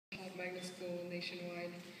school nationwide.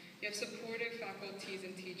 You have supportive faculties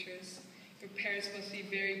and teachers. Your parents must be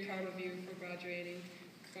very proud of you for graduating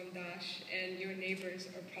from DASH, and your neighbors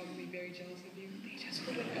are probably very jealous of you. They just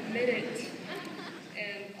wouldn't admit it.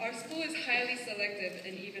 And our school is highly selective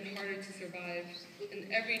and even harder to survive. And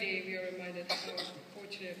every day we are reminded how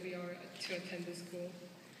fortunate we are to attend this school.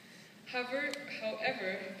 However,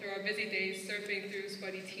 through our busy days, surfing through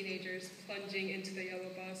sweaty teenagers, plunging into the yellow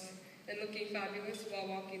bus, and looking fabulous while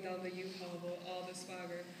walking down the U-Haul with all the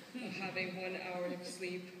swagger of having 1 hour of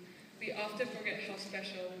sleep, we often forget how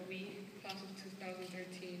special we, class of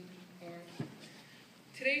 2013, are.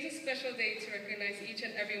 Today is a special day to recognize each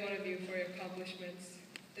and every one of you for your accomplishments.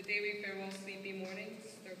 The day we farewell sleepy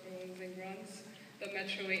mornings, the groans and grunts, the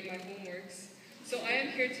Metro 8 my homeworks. So I am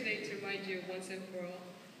here today to remind you once and for all,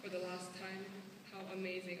 for the last time, how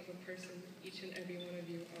amazing of a person each and every one of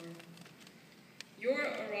you are. You're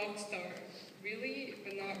a rock star, really,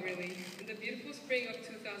 but not really. In the beautiful spring of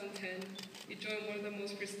 2010, you joined one of the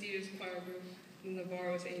most prestigious choir groups, the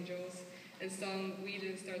Navarro's Angels, and sung We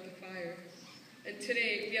Didn't Start the Fire. And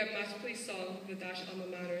today, we have masterfully sung the DASH Alma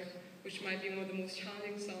Mater, which might be one of the most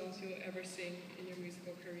challenging songs you'll ever sing in your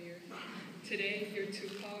musical career. Today, you're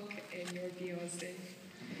Tupac and you're Beyonce.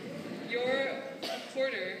 You're a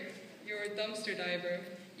porter, you're a dumpster diver.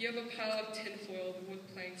 You have a pile of tinfoil, wood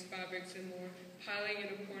planks, fabrics, and more, piling in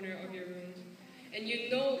a corner of your room. And you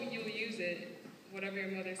know you'll use it, whatever your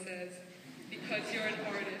mother says, because you're an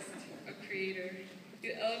artist, a creator.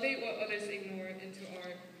 You elevate what others ignore into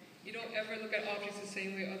art. You don't ever look at objects the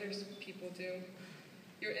same way others people do.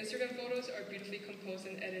 Your Instagram photos are beautifully composed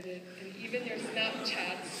and edited, and even your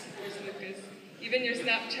Snapchats, where's Lucas? Even your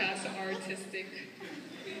Snapchats are artistic.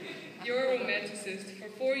 You're a romanticist. For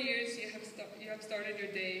 4 years, you have started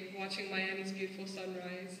your day watching Miami's beautiful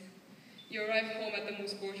sunrise. You arrive home at the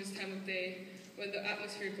most gorgeous time of day, when the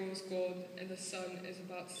atmosphere goes gold and the sun is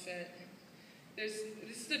about to set. This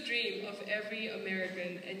is the dream of every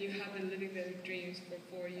American, and you have been living their dreams for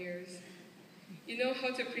 4 years. You know how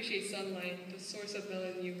to appreciate sunlight, the source of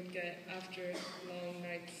melanin you would get after long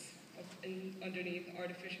nights underneath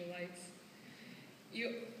artificial lights.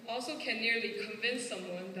 You also can nearly convince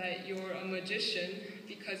someone that you're a magician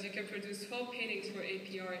because you can produce 12 paintings for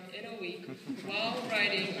APR in a week while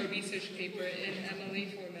writing a research paper in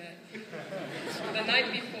MLA format the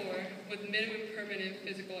night before with minimum permanent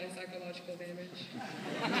physical and psychological damage.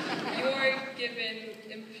 You are given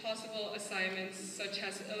impossible assignments such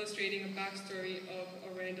as illustrating a backstory of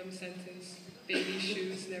a random sentence, baby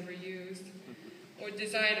shoes never used, or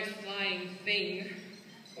design a flying thing,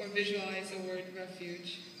 or visualize the word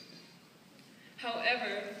refuge.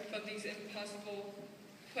 However, from these impossible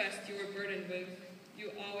quests you were burdened with,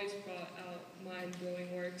 you always brought out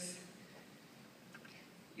mind-blowing works.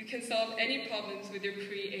 You can solve any problems with your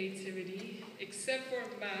creativity, except for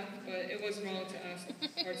math, but it was wrong to ask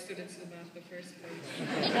art students to math in the first place.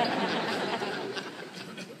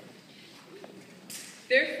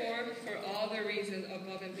 Therefore, for all the reasons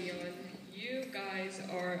above and beyond, you guys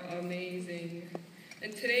are amazing.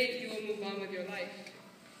 And today, you will move on with your life.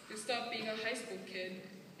 You stop being a high school kid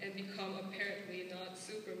and become apparently not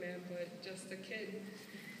Superman, but just a kid.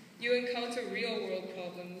 You encounter real-world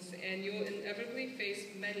problems, and you will inevitably face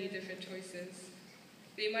many different choices.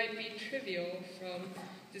 They might be trivial, from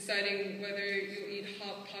deciding whether you eat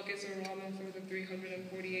Hot Pockets or ramen for the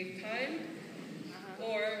 348th time,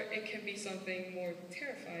 or it can be something more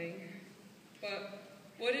terrifying. But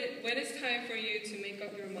when it's time for you to make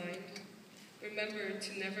up your mind, remember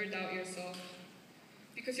to never doubt yourself,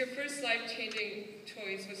 because your first life-changing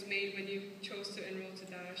choice was made when you chose to enroll to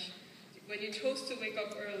DASH, when you chose to wake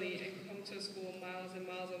up early and come to a school miles and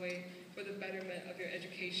miles away for the betterment of your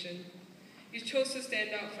education. You chose to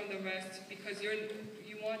stand out from the rest because you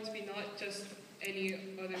want to be not just any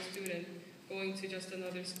other student going to just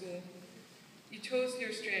another school. You chose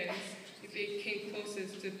your strands, you became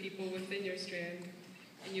closest to people within your strand,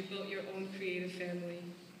 and you built your own creative family.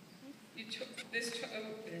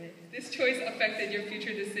 This choice affected your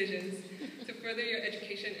future decisions to further your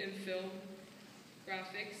education in film,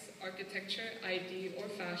 graphics, architecture, ID, or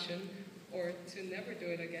fashion, or to never do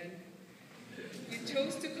it again. You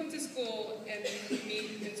chose to come to school and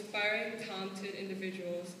meet inspiring, talented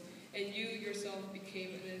individuals, and you yourself became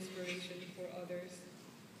an inspiration for others.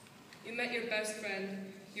 You met your best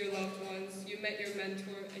friend, your loved ones, you met your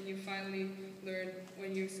mentor, and you finally learned where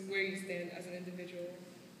you stand as an individual.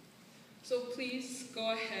 So please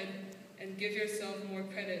go ahead and give yourself more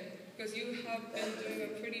credit, because you have been doing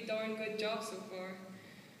a pretty darn good job so far.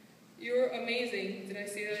 You're amazing. Did I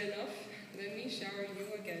say that enough? Let me shower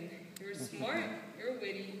you again. You're smart, you're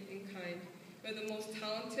witty, and kind. We're the most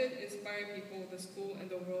talented, inspiring people the school and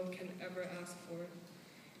the world can ever ask for.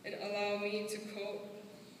 And allow me to quote,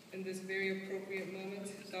 in this very appropriate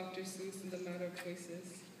moment, Dr. Seuss in The Matter of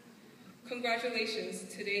Choices. Congratulations,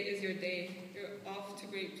 today is your day. You're off to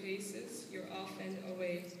great places, you're off and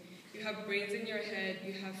away. You have brains in your head,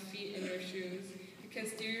 you have feet in your shoes. You can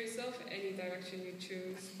steer yourself any direction you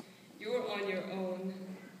choose. You're on your own,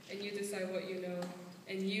 and you decide what you know,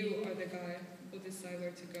 and you are the guy who'll decide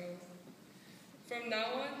where to go. From now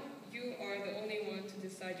on, you are the only one to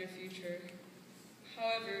decide your future.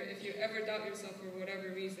 However, if you ever doubt yourself for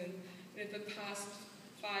whatever reason, and if the past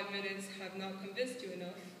 5 minutes have not convinced you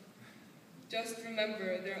enough, just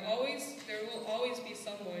remember there will always be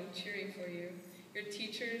someone cheering for you. Your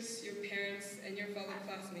teachers, your parents, and your fellow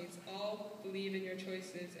classmates all believe in your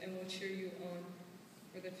choices and will cheer you on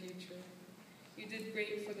for the future. You did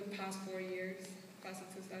great for the past 4 years, class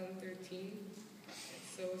of 2013.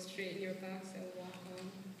 So straighten your backs and walk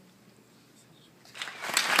on.